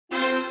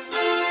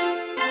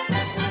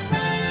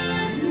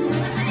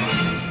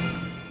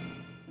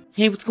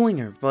Hey, what's going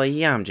on, everybody?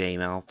 Yeah, I'm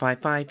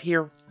JML55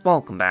 here.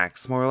 Welcome back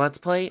to some more Let's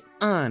Play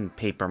on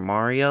Paper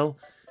Mario.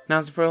 Now,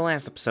 as for the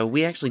last episode,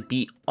 we actually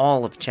beat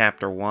all of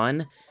Chapter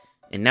 1,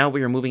 and now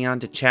we are moving on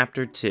to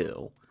Chapter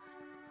 2.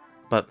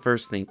 But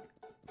first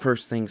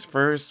things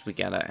first, we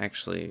gotta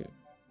actually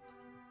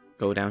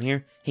go down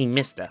here. Hey,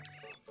 mister.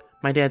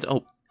 My dad's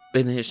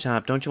open his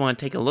shop. Don't you want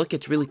to take a look?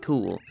 It's really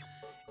cool.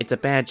 It's a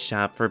badge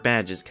shop for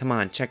badges. Come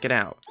on, check it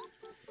out.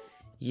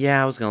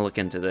 Yeah, I was gonna look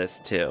into this,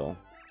 too.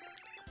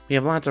 We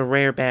have lots of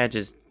rare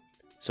badges,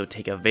 so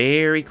take a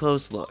very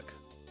close look.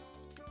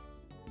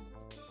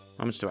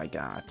 How much do I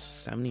got?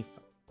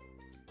 75.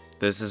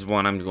 This is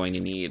one I'm going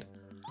to need.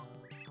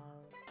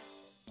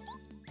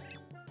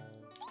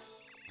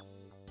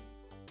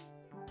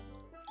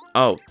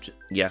 Oh,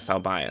 yes, I'll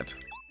buy it.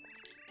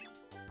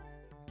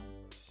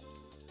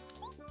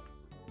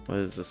 What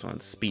is this one?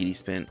 Speedy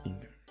Spin.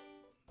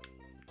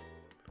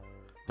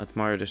 Let's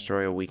Mario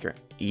destroy a weaker...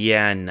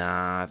 Yeah,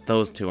 nah,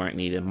 those two aren't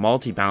needed.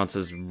 Multi-bounce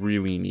is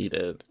really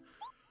needed.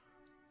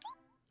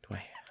 Do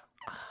I...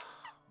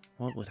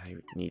 What would I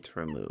need to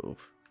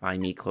remove? I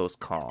need close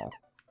call.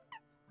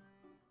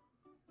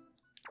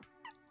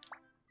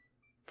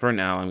 For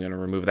now, I'm going to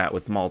remove that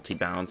with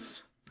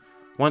multi-bounce.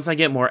 Once I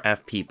get more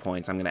FP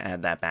points, I'm going to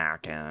add that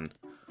back in.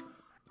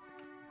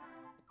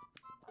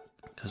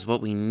 Because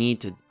what we need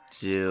to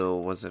do...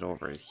 Was it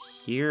over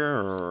here,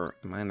 or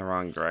am I in the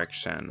wrong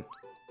direction?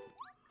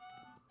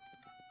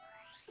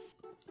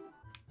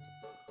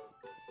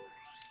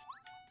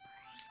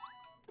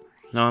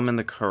 No, I'm in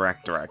the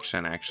correct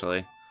direction,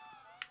 actually.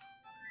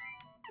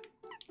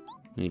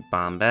 Need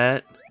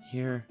Bombette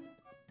here.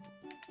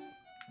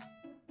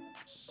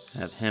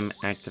 Have him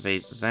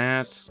activate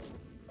that.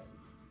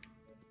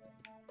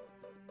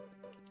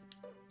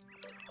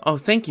 Oh,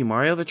 thank you,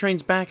 Mario. The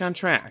train's back on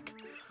track.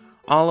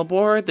 All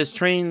aboard. This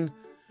train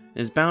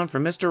is bound for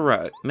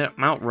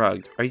Mount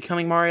Rugg. Are you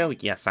coming, Mario?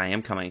 Yes, I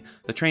am coming.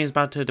 The train is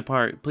about to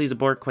depart. Please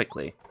abort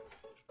quickly.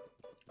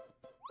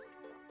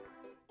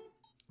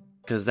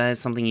 Because that is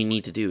something you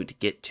need to do to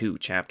get to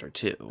Chapter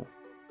 2.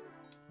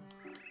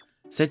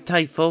 Sit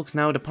tight, folks.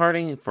 Now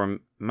departing for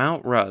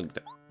Mount Rugg.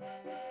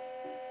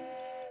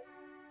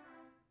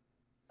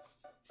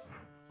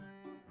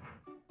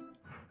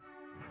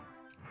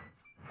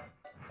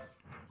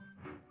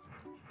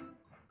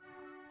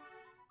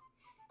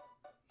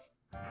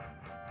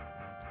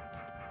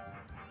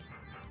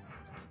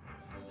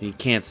 You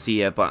can't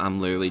see it, but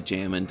I'm literally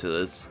jamming to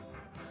this.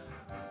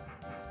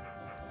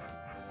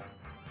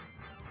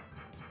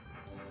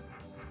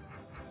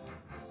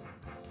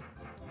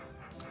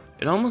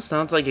 It almost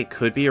sounds like it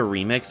could be a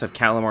remix of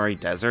Kalimari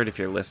Desert if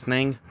you're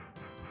listening.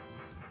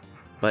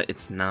 But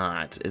it's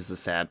not, is the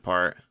sad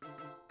part.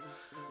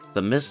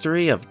 The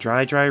Mystery of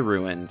Dry Dry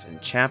Ruins in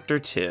Chapter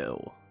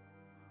 2.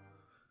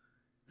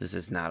 This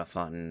is not a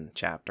fun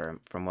chapter,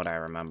 from what I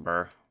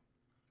remember.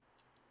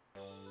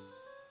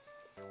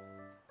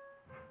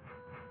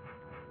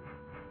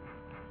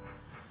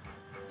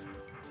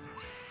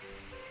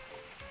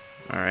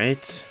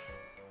 Alright.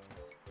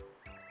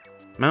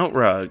 Mount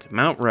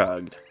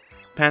Rugg.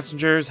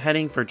 Passengers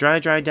heading for Dry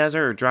Dry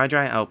Desert or Dry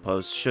Dry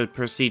Outpost should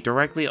proceed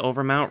directly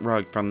over Mount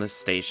Rugg from this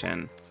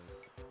station.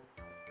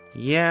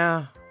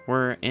 Yeah,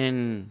 we're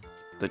in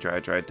the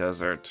Dry Dry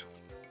Desert.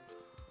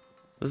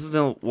 This is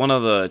one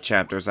of the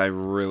chapters I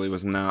really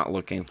was not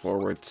looking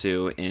forward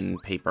to in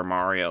Paper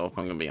Mario, if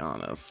I'm gonna be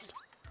honest.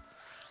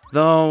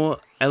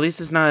 Though, at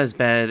least it's not as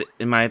bad,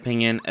 in my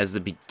opinion, as the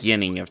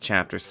beginning of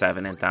Chapter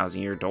 7 in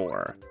Thousand Year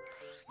Door.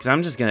 Because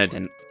I'm just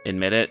gonna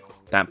admit it,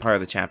 that part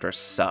of the chapter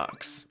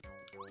sucks.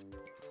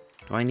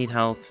 Do I need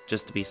health,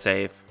 just to be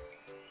safe?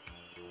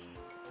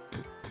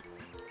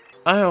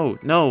 Oh,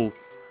 no!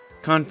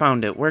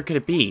 Confound it, where could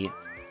it be?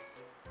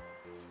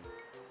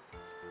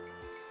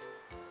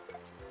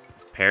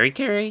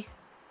 Parakarry?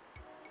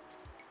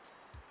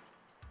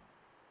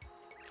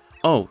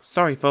 Oh,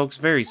 sorry folks,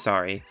 very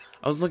sorry.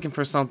 I was looking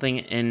for something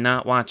and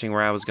not watching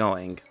where I was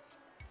going.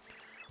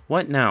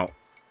 What now?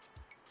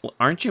 Well,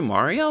 aren't you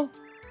Mario?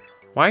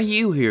 Why are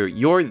you here?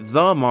 You're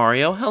the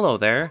Mario. Hello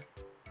there.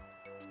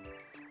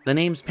 The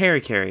name's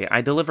Parakarry.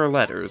 I deliver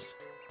letters.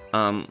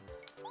 I'm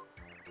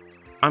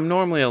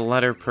normally a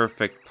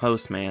letter-perfect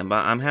postman,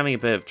 but I'm having a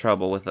bit of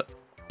trouble with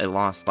a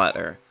lost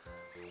letter.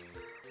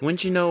 When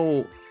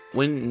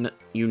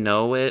you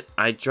know it,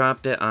 I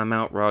dropped it on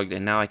Mount Rugg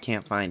and now I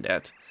can't find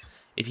it.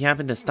 If you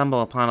happen to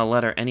stumble upon a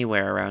letter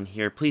anywhere around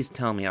here, please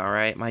tell me,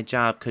 alright? My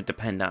job could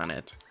depend on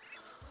it.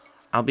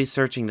 I'll be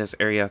searching this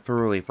area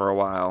thoroughly for a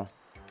while.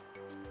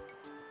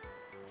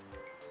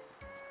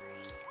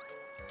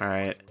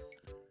 Alright.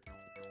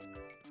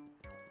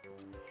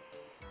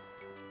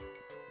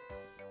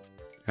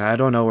 I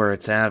don't know where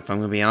it's at, if I'm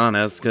gonna be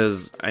honest,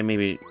 because I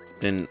maybe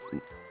didn't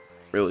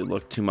really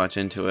look too much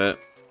into it.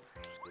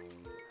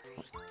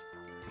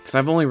 Because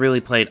I've only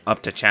really played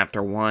up to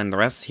Chapter 1. The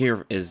rest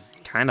here is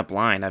kind of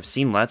blind. I've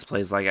seen Let's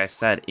Plays, like I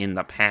said, in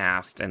the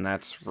past, and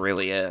that's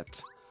really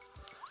it.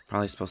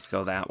 Probably supposed to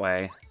go that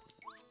way.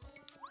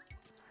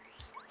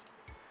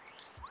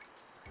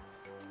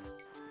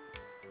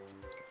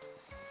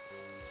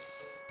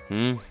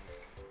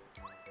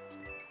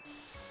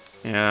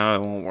 Yeah,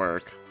 it won't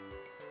work.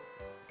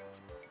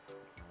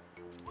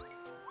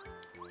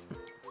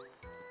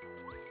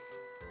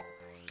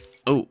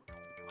 Oh.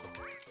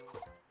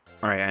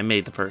 Alright, I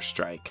made the first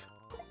strike.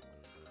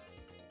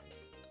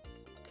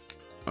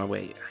 Oh,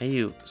 wait. How do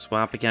you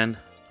swap again?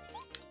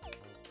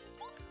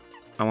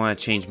 I want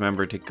to change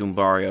member to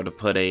Goombario to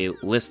put a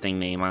listing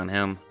name on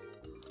him.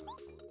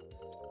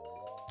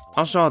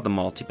 I'll show out the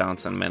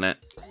multi-bounce in a minute.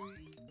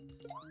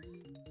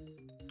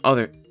 Oh,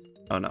 there...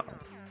 Oh, no.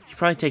 He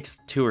probably takes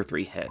 2 or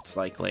 3 hits,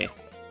 likely.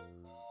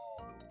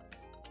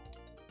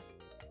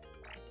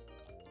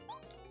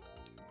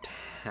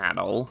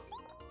 Tattle.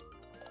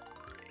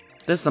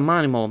 This is the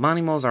Monimole.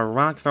 Monimoles are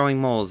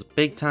rock-throwing moles.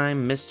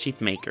 Big-time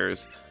mischief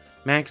makers.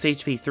 Max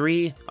HP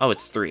 3? Oh,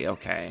 it's 3.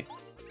 Okay.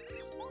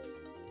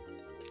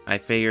 I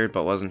figured,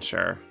 but wasn't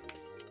sure.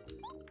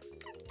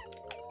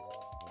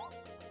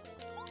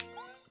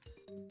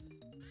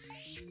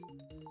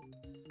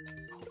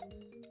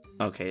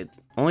 Okay, it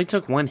only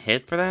took 1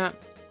 hit for that?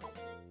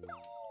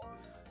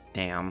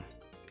 Damn.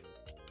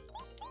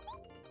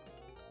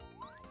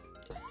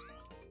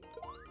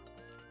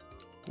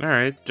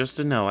 Alright, just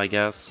to know, I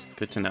guess.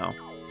 Good to know.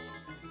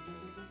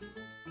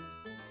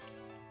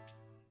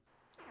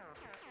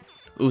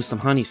 Ooh, some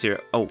honey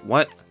syrup. Oh,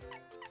 what?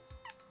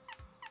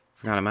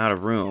 Forgot I'm out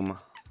of room.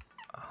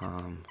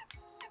 I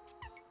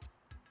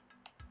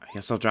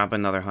guess I'll drop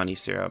another honey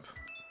syrup.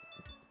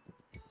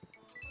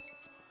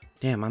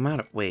 Damn, I'm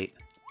out of... Wait.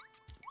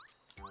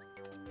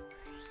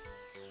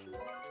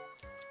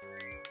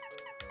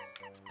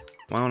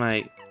 Why don't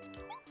I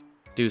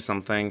do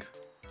something?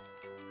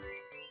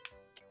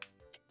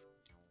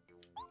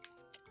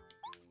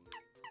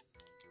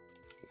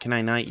 Can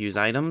I not use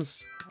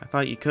items? I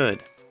thought you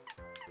could.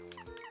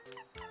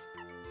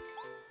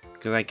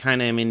 Because I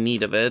kind of am in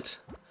need of it.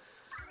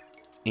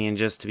 And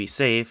just to be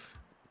safe,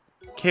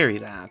 carry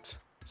that.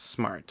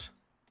 Smart.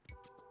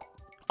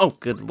 Oh,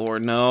 good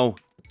lord, no.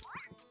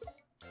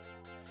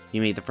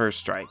 You made the first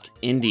strike.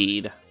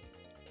 Indeed.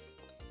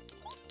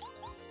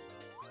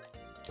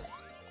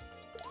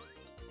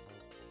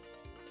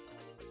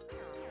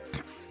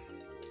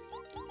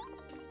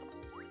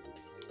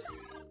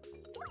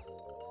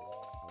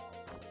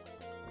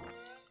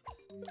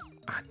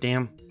 Ah,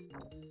 damn.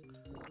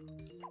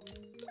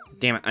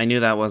 Damn it, I knew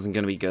that wasn't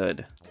gonna be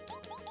good.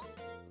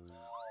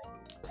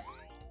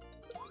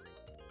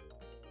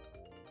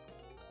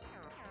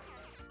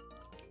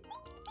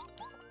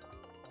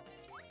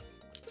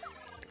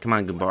 Come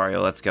on,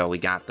 Goombario, let's go. We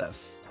got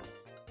this.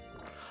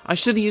 I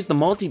should have used the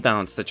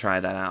multi-bounce to try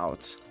that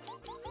out.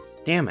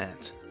 Damn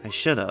it. I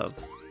should have.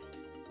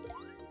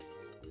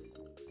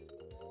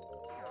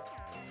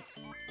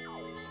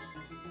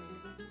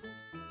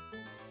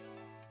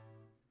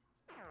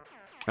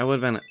 That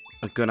would have been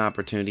a good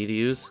opportunity to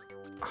use.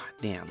 Ah,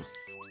 damn.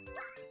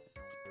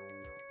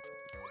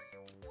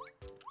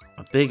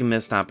 A big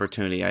missed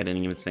opportunity I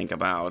didn't even think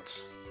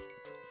about.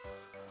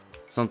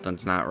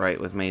 Something's not right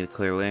with me,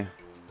 clearly.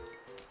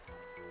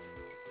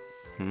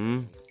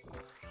 Am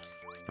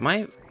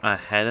I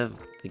ahead of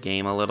the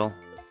game a little?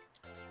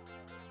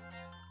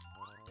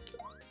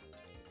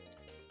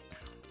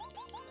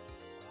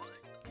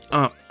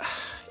 Oh,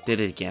 did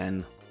it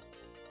again.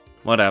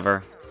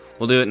 Whatever.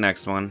 We'll do it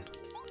next one.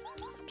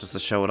 Just to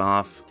show it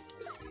off.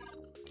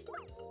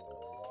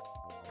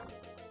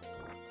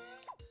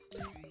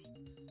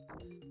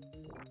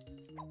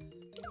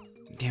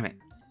 Damn it.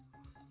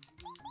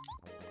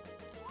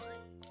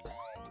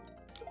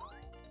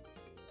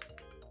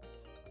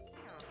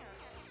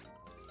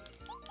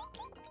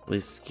 At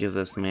least give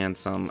this man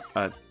some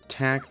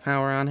attack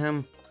power on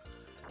him.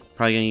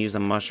 Probably gonna use a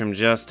mushroom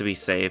just to be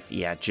safe.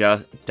 Yeah,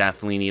 just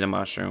definitely need a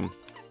mushroom.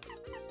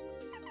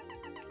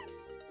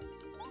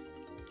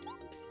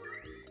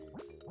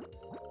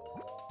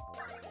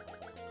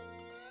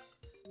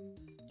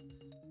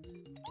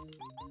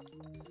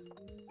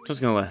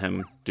 Just gonna let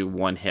him do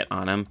 1 hit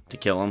on him to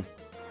kill him.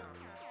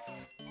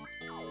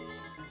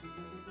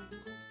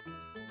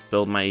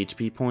 Build my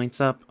HP points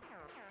up.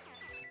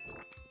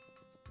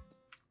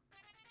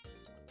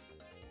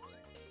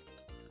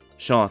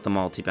 Show off the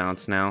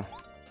multi-bounce now.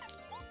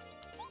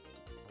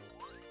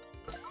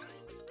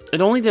 It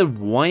only did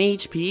 1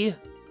 HP?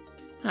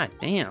 God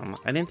damn,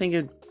 I didn't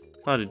think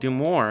thought it'd do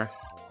more.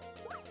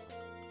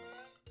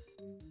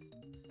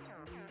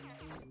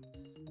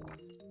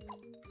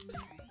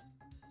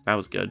 That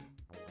was good.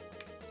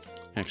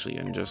 Actually,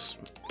 you can just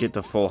get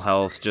to full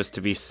health just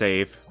to be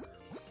safe.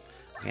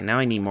 Okay, now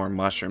I need more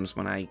mushrooms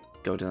when I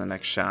go to the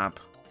next shop.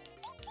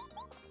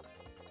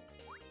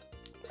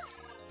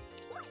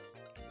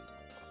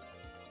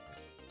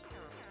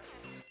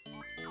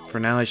 For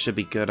now, I should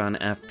be good on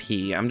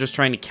FP. I'm just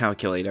trying to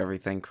calculate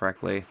everything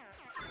correctly.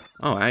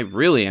 Oh, I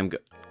really am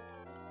good.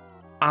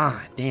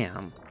 Ah,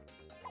 damn.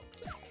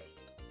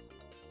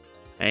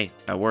 Hey,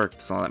 that worked.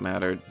 That's all that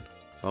mattered.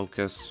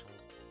 Focus.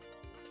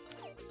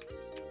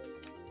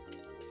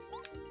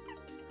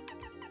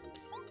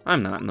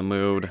 I'm not in the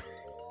mood.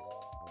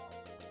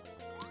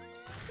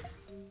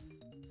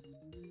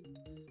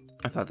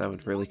 thought that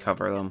would really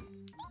cover them.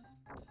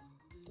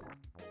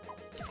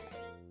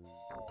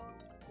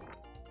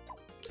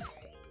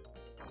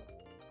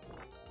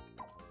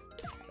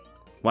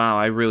 Wow,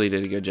 I really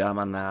did a good job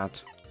on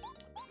that.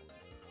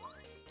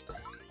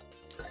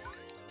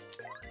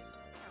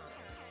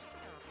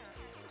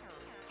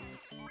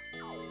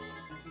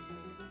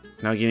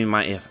 Now give me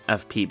my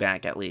FP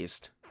back at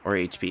least. Or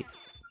HP.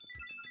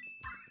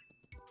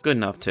 Good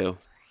enough too.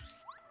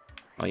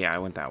 Oh yeah, I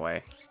went that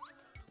way.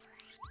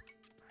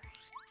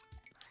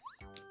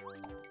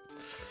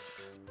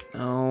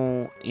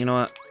 Oh, you know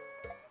what?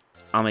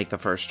 I'll make the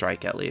first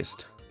strike at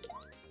least.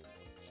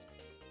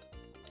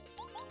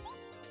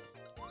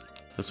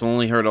 This will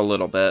only hurt a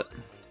little bit.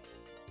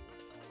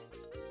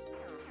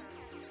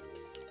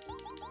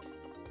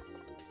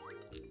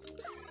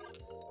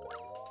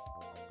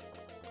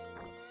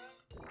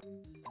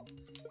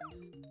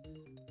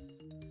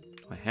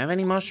 Do I have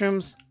any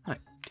mushrooms? Oh,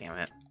 damn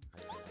it.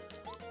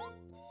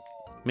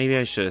 Maybe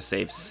I should have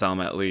saved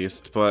some at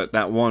least, but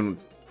that one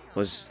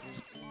was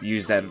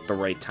used at the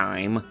right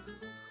time.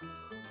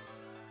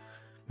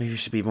 Maybe I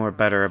should be more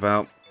better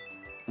about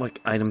what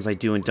items I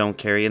do and don't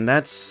carry, and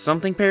that's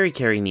something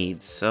Parakarry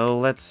needs. So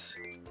let's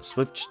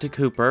switch to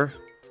Kooper.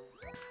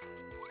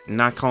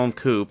 Not call him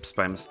Koops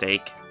by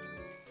mistake.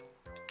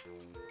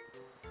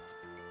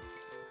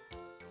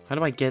 How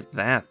do I get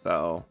that,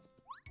 though?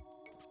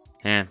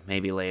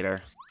 Maybe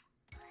later.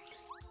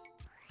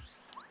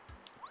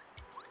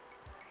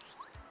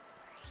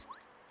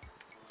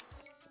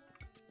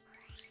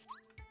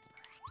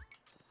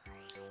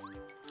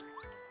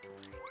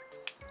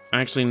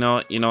 Actually,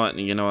 no, you know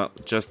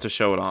what, just to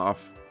show it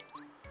off.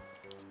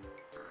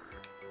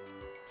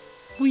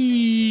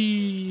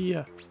 Whee!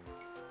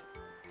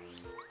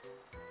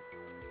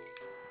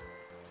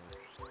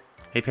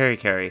 Hey,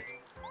 Parakarry,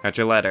 got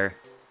your letter.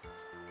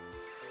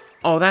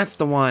 Oh, that's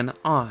the one.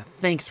 Aw,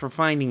 thanks for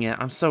finding it.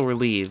 I'm so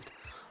relieved.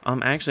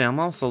 Actually, I'm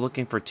also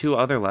looking for 2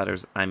 other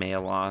letters I may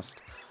have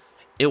lost.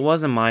 It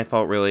wasn't my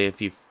fault, really, if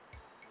you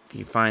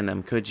find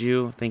them. Could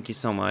you? Thank you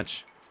so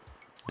much.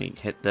 We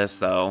hit this,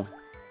 though.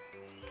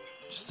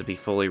 Just to be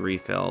fully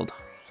refilled.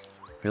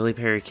 Really,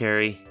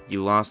 Parakarry?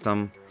 You lost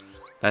them?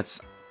 That's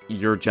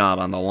your job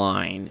on the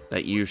line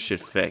that you should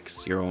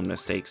fix your own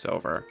mistakes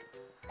over.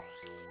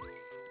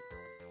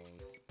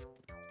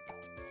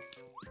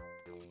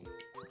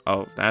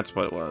 Oh, that's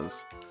what it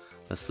was.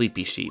 The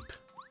sleepy sheep.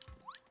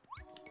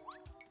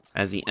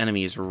 As the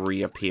enemies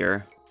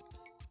reappear.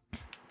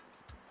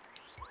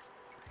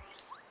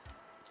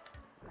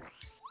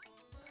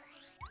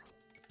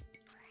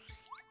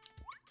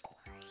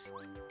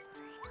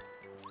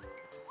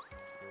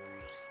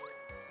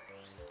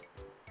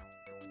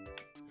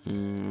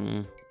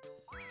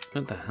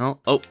 What the hell?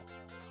 Oh!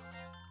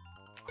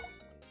 Do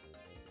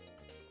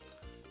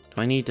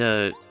I need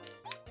to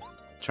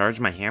charge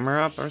my hammer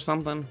up or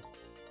something?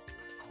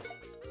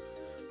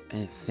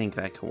 I think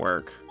that could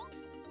work.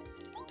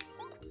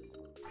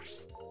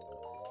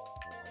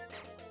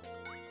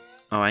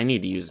 Oh, I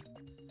need to use,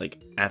 like,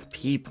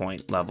 FP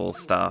point level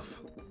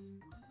stuff.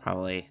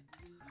 Probably.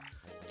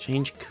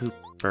 Change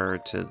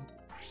Kooper to...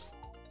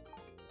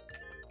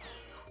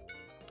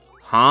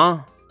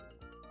 Huh?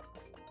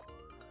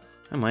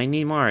 I might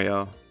need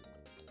Mario.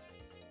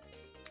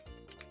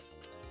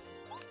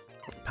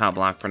 Power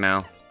block for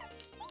now.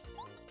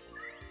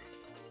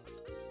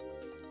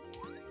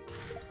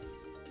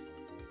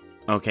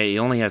 Okay, he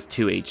only has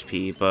 2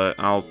 HP, but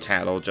I'll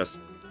tattle just...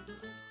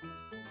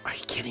 Are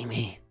you kidding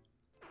me?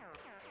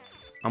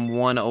 I'm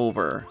 1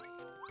 over.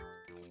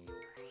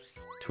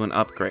 To an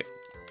upgrade.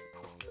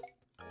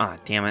 Ah,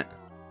 damn it.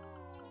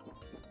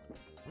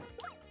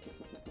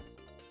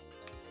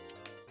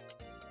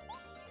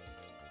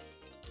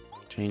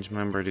 Change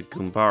member to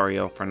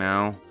Goombario for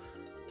now.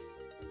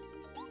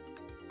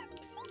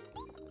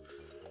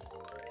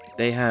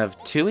 They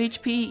have 2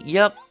 HP?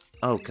 Yep.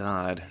 Oh,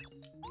 God.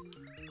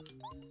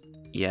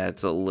 Yeah,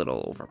 it's a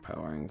little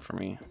overpowering for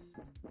me.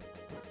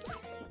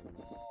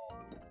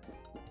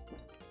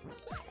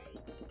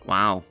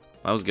 Wow,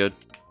 that was good.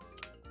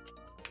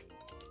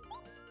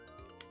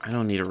 I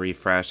don't need a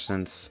refresh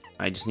since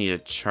I just need to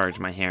charge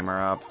my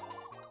hammer up.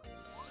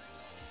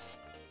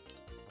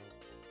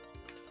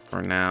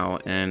 For now,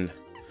 and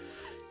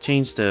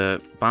change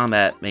to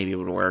Bombette maybe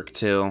would work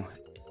too.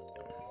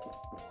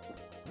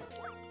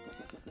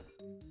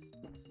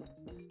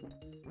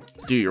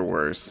 Do your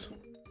worst.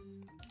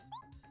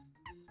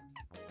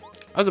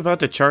 I was about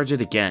to charge it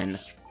again.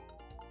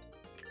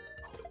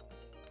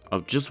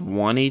 Oh, just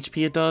 1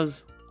 HP it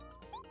does?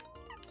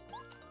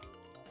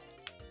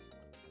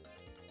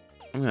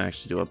 I'm gonna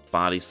actually do a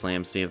body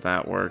slam, see if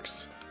that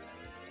works.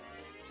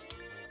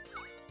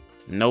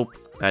 Nope,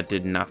 that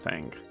did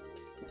nothing.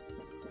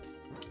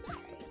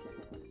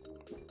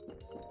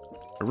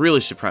 I really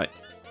should probably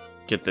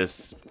get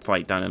this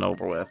fight done and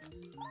over with.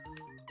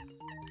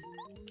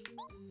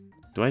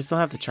 Do I still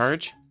have the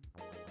charge?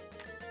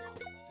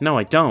 No,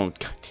 I don't.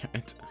 God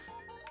damn it.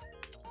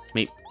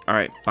 Maybe.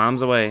 Alright,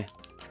 bombs away.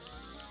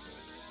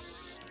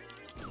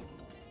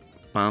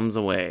 Bombs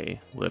away,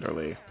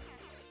 literally.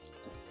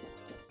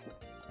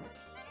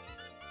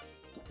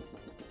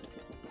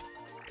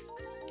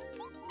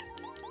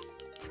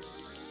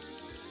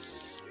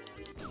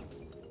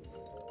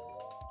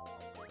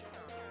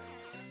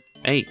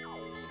 Hey,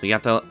 we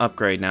got the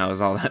upgrade now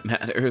is all that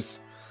matters.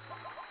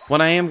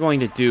 What I am going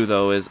to do,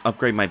 though, is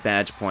upgrade my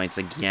badge points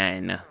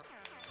again.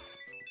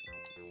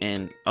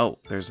 And, oh,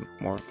 there's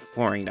more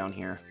flooring down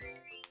here.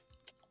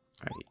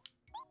 Alright.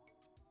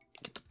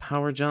 Get the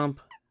power jump.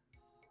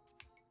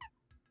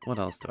 What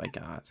else do I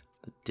got?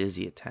 The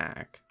dizzy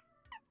attack.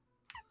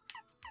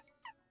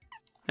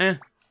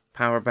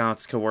 Power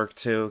bounce could work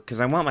too, because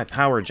I want my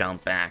power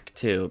jump back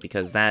too,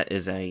 because that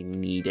is a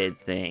needed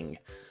thing.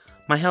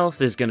 My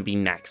health is going to be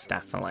next,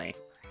 definitely.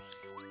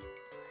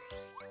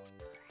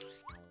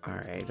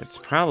 Alright, it's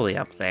probably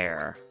up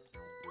there.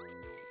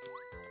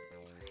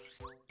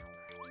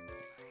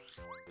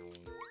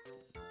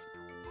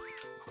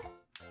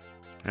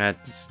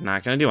 That's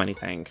not going to do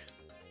anything.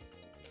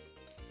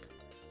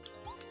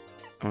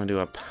 I'm going to do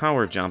a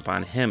power jump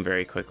on him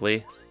very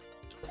quickly.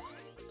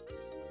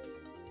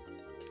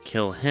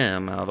 Kill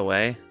him out of the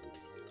way.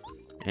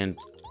 And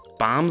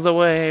bombs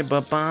away,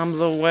 but bombs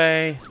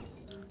away.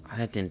 Oh,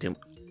 that didn't do...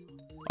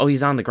 Oh,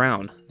 he's on the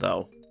ground,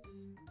 though.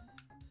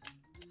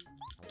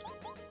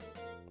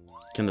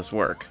 Can this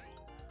work?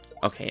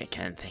 Okay, it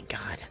can, thank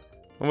God.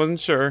 I wasn't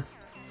sure.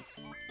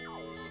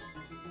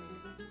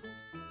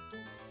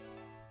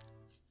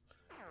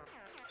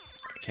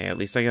 Okay, at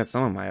least I got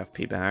some of my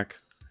FP back.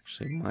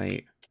 Actually,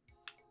 might...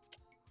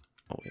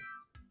 Oh, wait.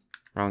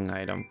 Wrong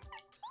item.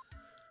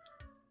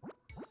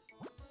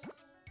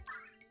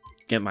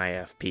 Get my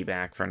FP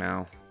back for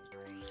now.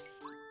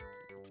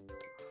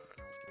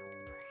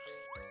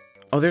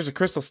 Oh, there's a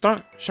crystal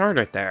shard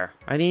right there.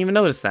 I didn't even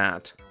notice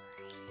that.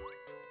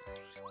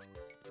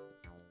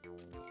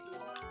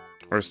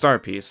 Or a star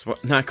piece.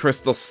 What? Not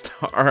crystal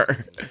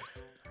star.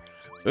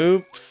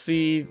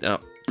 Oopsie. Oh.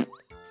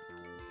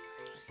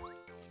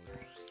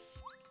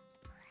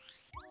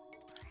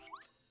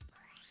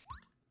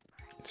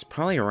 It's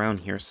probably around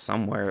here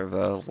somewhere,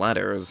 the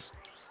letters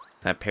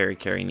that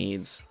Parakarry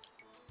needs.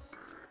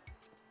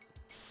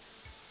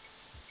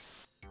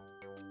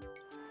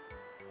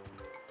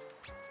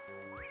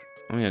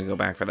 I'm gonna go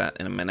back for that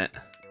in a minute.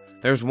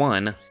 There's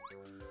one.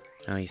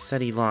 Oh, he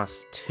said he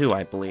lost 2,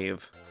 I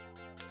believe.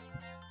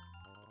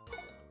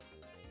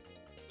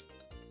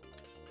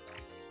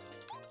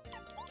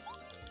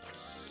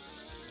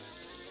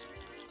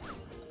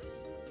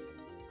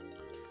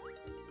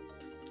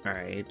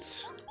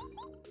 Alright.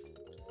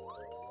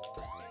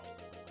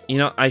 You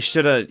know, I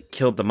should have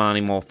killed the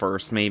Monty Mole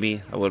first, maybe.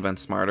 That would have been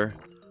smarter.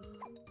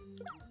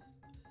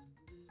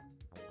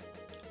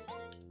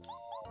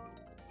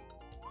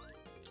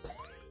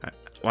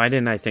 Why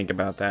didn't I think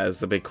about that is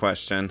the big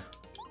question.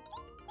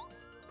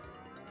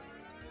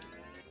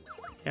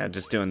 Yeah,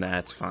 just doing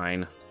that's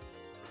fine.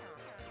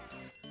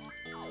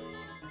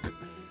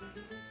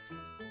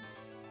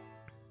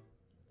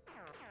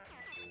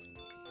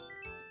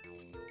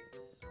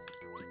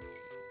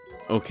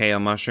 Okay, a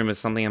mushroom is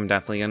something I'm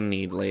definitely gonna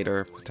need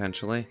later,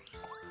 potentially.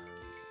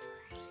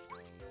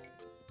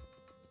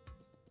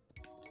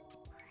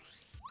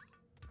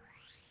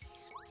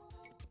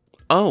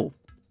 Oh!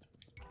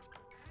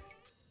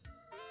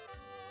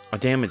 A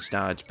damage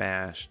dodge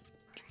bash.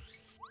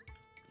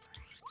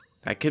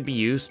 That could be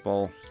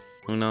useful.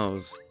 Who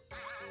knows?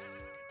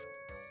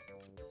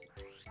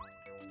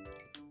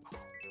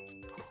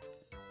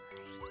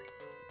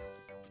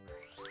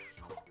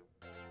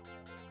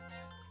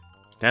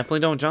 Definitely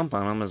don't jump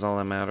on them is all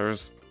that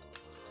matters.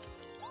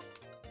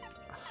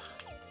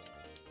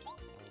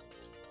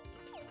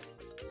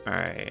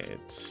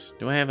 Alright.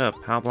 Do I have a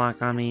power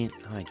block on me?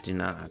 No, I do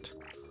not.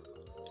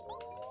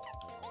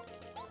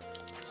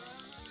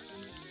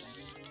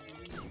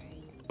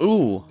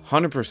 Ooh,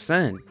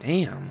 100%.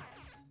 Damn.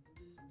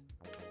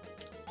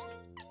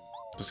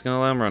 Just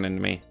gonna let him run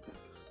into me.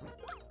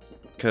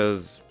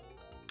 Because,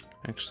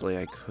 actually,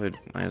 I could,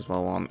 might as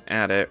well while I'm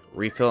at it,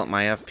 refill up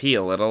my FP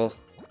a little.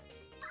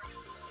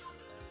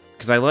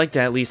 Because I like to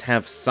at least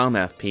have some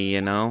FP,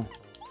 you know?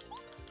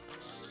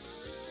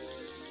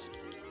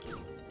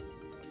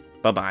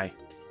 Bye-bye.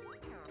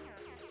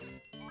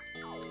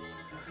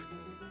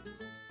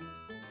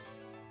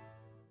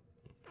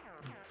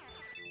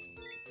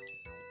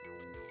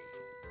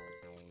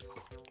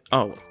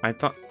 Oh, I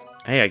thought...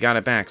 Hey, I got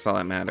it back, so all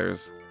that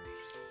matters.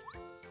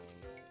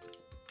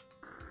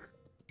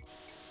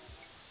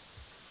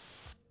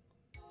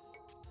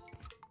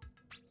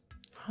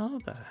 How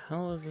the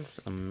hell is this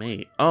a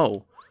mate?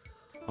 Oh!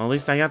 Well, at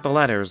least I got the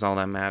letters, all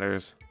that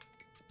matters.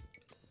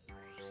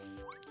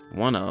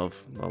 One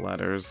of the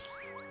letters.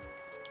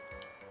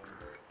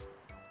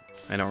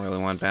 I don't really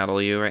want to battle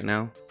you right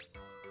now.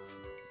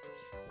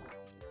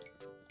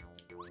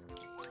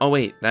 Oh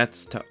wait,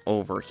 that's to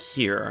over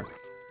here.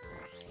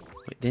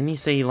 Wait, didn't he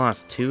say he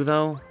lost 2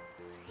 though?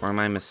 Or am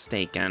I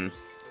mistaken?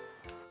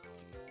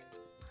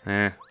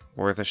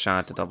 Worth a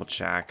shot to double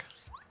check.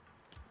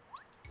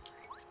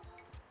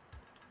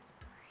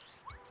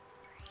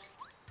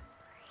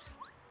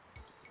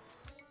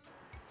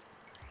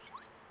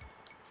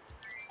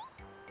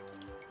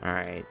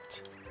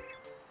 Alright.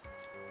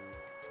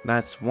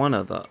 That's one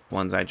of the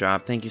ones I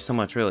dropped. Thank you so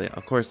much, really.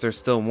 Of course, there's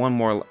still one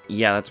more.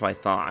 Yeah, that's what I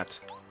thought.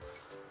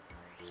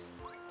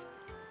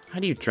 How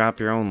do you drop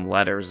your own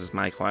letters is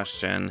my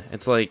question.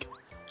 It's like,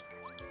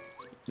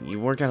 you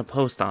work at a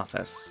post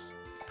office,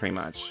 pretty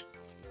much.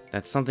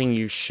 That's something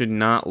you should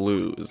not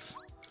lose.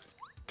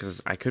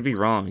 Because I could be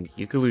wrong.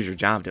 You could lose your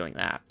job doing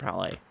that,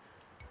 probably.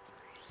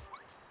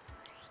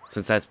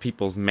 Since that's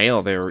people's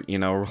mail they're, you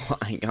know,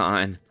 relying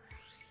on.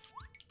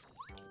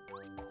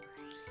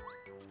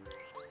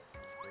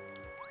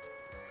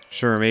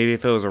 Sure, maybe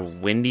if it was a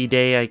windy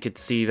day, I could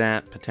see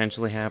that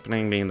potentially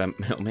happening. Being the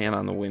mailman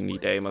on the windy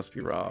day must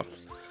be rough.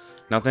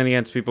 Nothing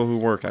against people who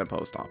work at a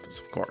post office,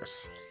 of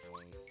course.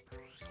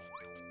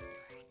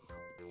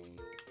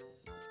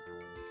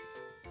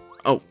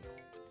 Oh.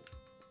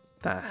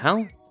 The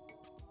hell?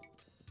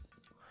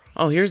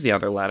 Oh, here's the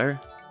other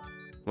letter.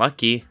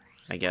 Lucky,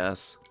 I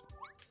guess.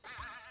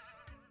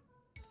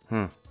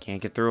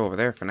 Can't get through over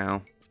there for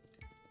now.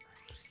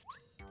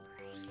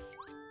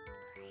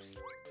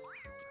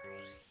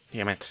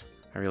 Damn it.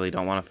 I really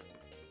don't want to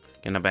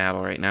get in a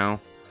battle right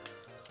now.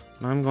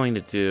 What I'm going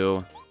to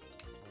do...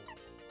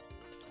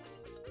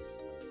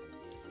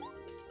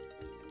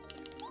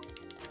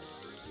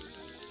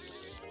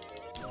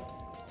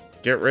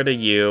 Get rid of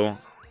you.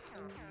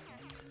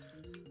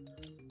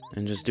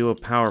 And just do a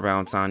power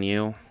bounce on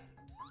you.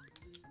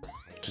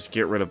 Just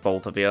get rid of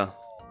both of you.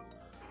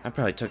 I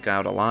probably took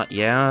out a lot.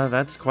 Yeah,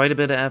 that's quite a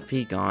bit of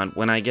FP gone.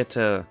 When I get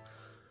to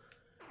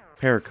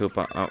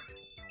Paracupa... Oh.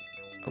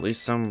 At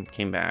least some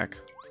came back.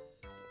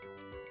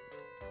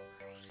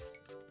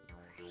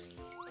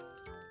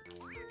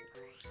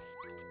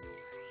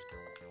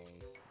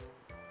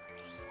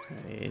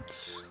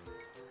 Right.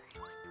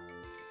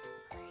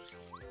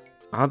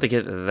 I'll have to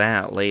get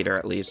that later,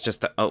 at least,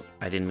 just to... Oh,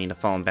 I didn't mean to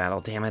fall in battle,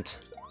 damn it.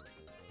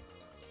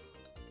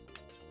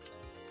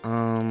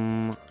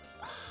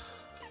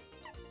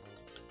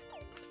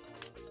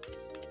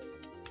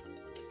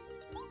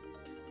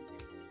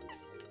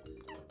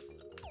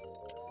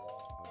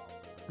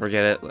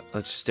 Forget it.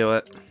 Let's just do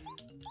it.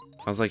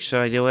 I was like,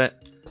 should I do it?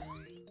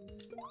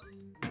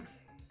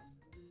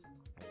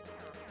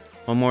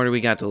 What more do we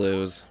got to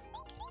lose?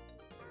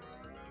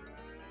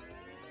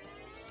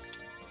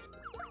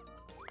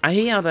 I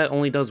hate how that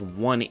only does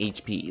 1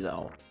 HP,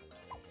 though.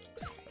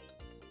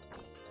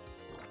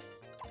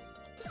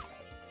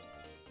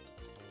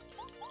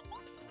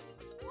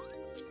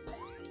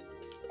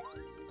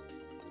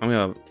 I'm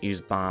gonna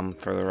use Bomb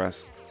for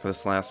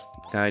this last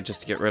guy, just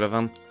to get rid of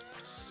him.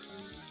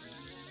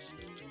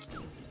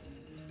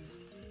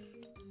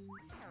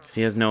 Because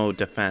he has no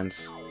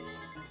defense.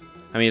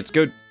 I mean, it's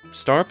good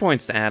star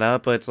points to add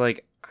up, but it's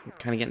like, I'm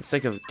kind of getting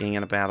sick of getting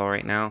in a battle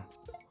right now.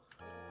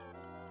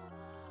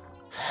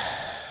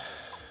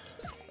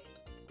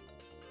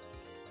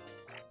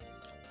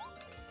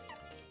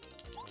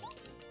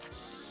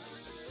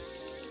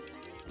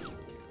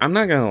 I'm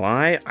not gonna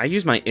lie, I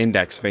use my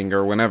index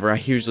finger whenever I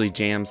usually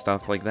jam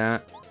stuff like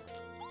that.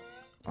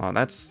 Oh,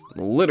 that's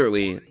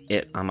literally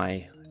it on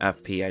my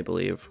FP, I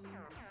believe.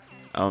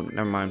 Oh,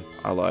 never mind,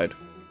 I lied.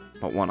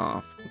 But 1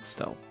 off, but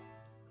still.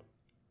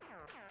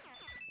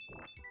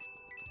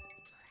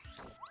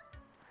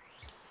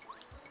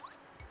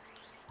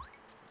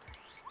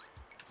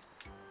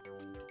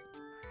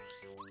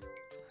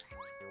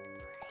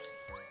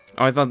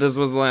 Oh, I thought this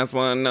was the last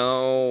one.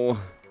 No.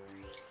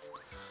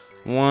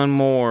 One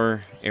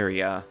more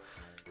area.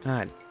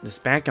 God, this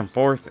back and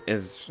forth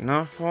is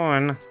not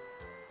fun.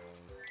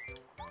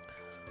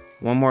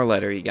 One more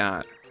letter you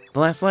got. The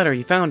last letter,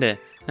 you found it.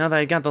 Now that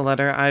I got the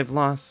letter I've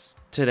lost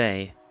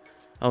today.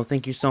 Oh,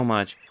 thank you so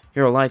much.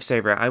 You're a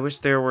lifesaver. I wish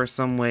there were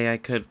some way I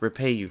could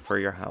repay you for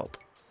your help.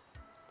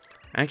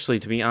 Actually,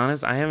 to be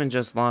honest, I haven't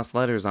just lost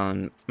letters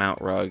on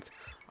Mount Rugged.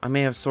 I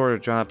may have sort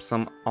of dropped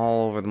some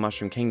all over the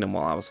Mushroom Kingdom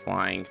while I was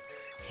flying.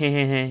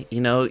 Hehehe,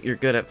 you know, you're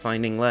good at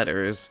finding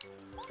letters.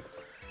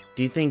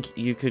 Do you think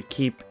you could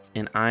keep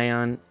an eye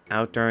on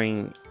out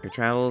during your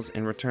travels?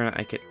 In return,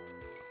 I could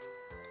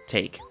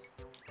take.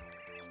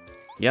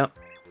 Yep.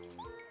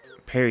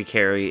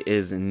 Parakarry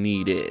is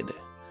needed.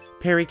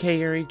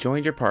 Parakarry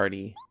joined your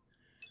party.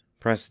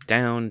 Press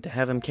down to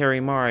have him carry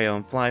Mario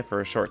and fly for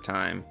a short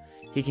time.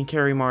 He can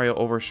carry Mario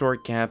over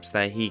short gaps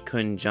that he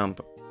couldn't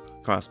jump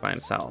across by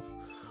himself.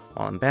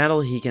 While in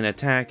battle, he can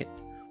attack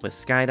with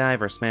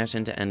Skydive or smash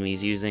into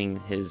enemies using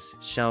his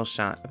Shell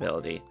Shot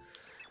ability.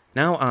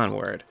 Now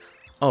onward.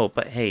 Oh,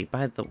 but hey,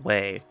 by the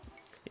way,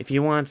 if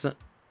you want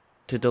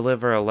to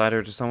deliver a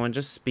letter to someone,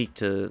 just speak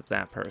to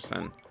that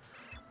person.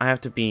 I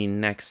have to be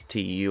next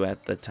to you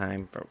at the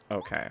time for...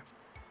 Okay.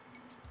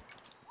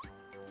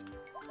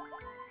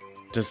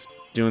 Just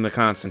doing the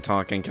constant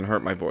talking can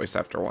hurt my voice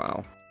after a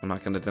while. I'm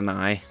not gonna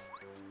deny.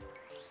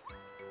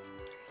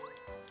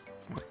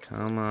 Oh,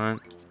 come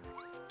on.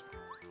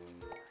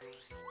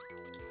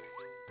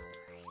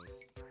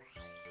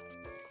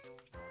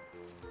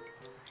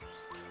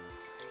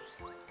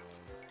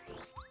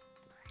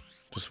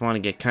 Just want to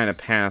get kind of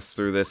past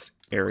through this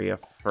area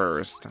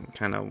first. I'm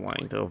kind of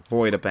wanting to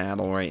avoid a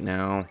battle right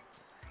now.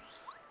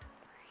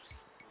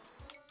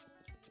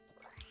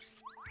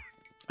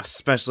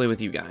 Especially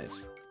with you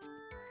guys.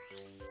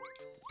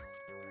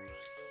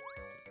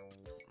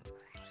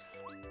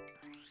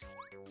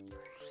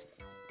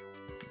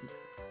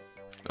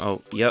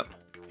 Oh, yep.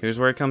 Here's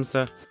where it comes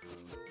to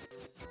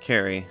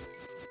carry.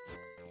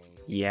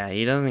 Yeah,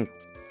 he doesn't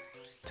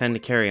tend to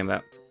carry him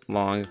that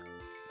long.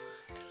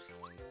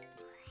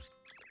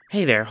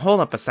 Hey there, hold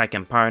up a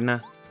second,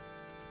 partner.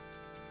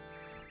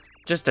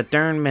 Just a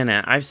darn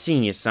minute, I've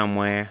seen you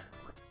somewhere.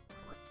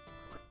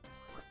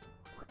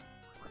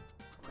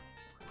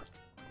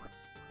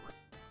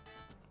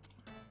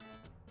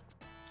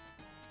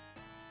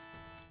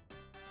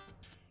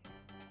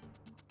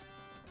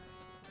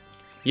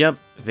 Yup,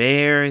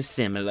 very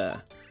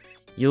similar.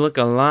 You look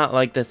a lot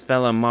like this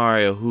fella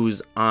Mario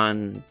who's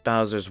on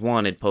Bowser's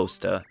Wanted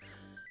poster.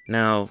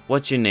 Now,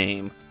 what's your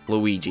name?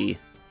 Luigi.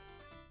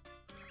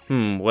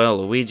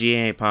 Well,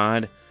 Luigi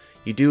Pod,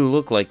 you do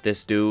look like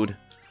this dude.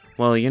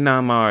 Well, you're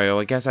not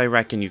Mario, I guess I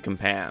reckon you can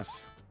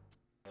pass.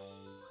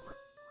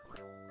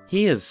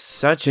 He is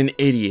such an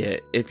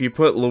idiot if you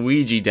put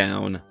Luigi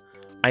down.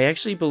 I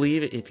actually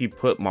believe if you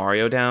put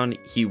Mario down,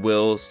 he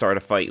will start a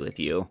fight with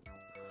you.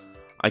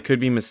 I could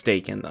be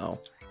mistaken, though.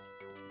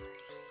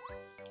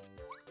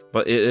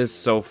 But it is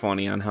so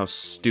funny on how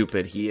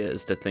stupid he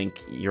is to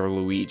think you're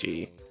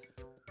Luigi.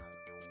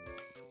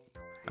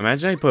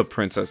 Imagine I put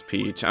Princess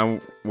Peach. I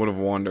would have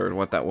wondered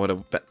what that would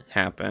have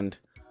happened.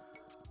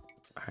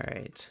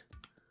 Alright.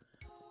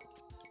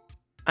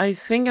 I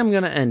think I'm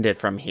gonna end it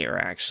from here,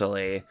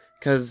 actually.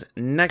 Because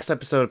next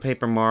episode of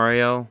Paper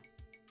Mario,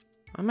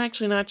 I'm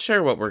actually not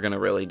sure what we're gonna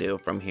really do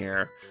from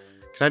here.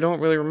 Because I don't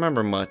really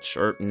remember much,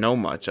 or know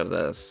much of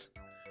this.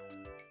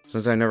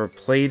 Since I never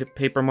played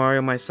Paper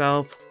Mario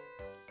myself.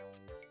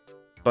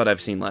 But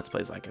I've seen Let's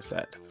Plays, like I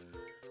said.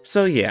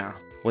 So yeah,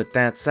 with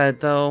that said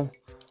though,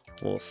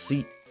 we'll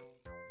see...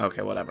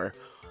 Okay, whatever.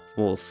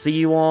 We'll see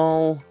you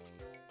all.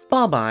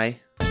 Bye-bye.